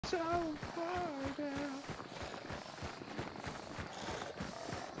so far down.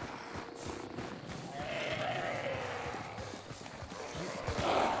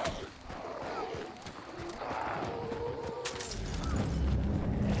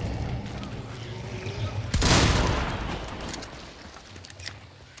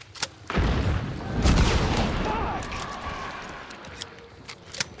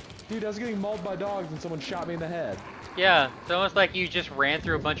 Dude, I was getting mauled by dogs and someone shot me in the head. Yeah, it's almost like you just ran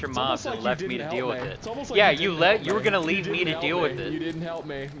through a bunch of mobs and left me to deal with it. It's almost like Yeah, you were gonna leave me to deal with it. You didn't help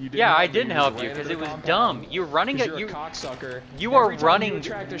me. Yeah, I didn't help you because it was dumb. You're running you're a cocksucker. You are running. You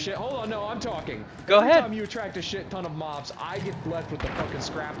attract a shit. Hold on, no, I'm talking. Go ahead. Every time you attract a shit ton of mobs, I get left with the fucking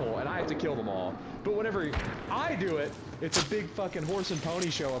scrapple and I have to kill them all. But whenever I do it, it's a big fucking horse and pony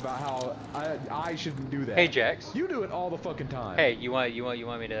show about how I shouldn't do that. Hey, Jax. You do it all the fucking time. Hey, you want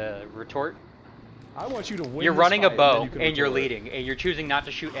me to retort? I want you to win. You're running a bow and you're leading, and you're choosing not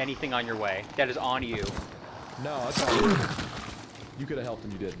to shoot anything on your way. That is on you. No, that's all you. You could have helped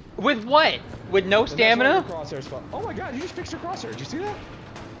and you didn't. With what? With no stamina? Oh my god, you just fixed your crosshair. Did you see that?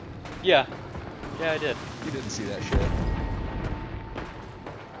 Yeah. Yeah, I did. You didn't see that shit.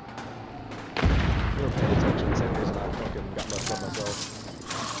 You were paying attention. Same reason I fucking got messed up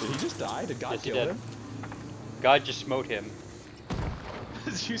myself. Did he just die? Did God kill him? God just smote him.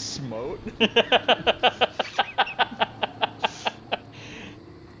 Did you smote? Guy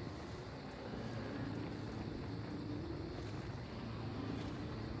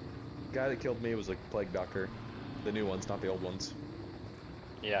that killed me was a plague doctor. The new ones, not the old ones.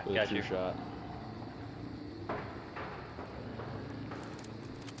 Yeah, got you. Shot.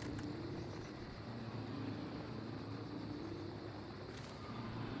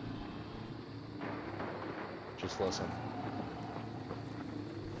 Just listen.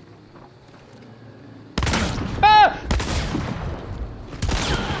 Ah!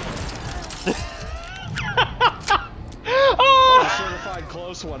 Oh, certified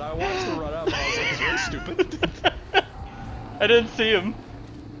close one. I watched the run up and I was like, is really stupid. I didn't see him.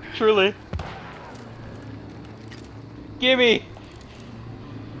 Truly. Gimme!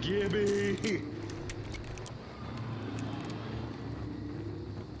 Gimme!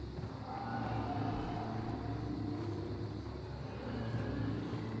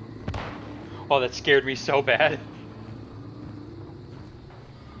 Oh, that scared me so bad.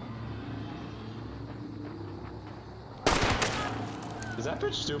 Is that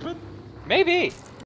bitch stupid? Maybe.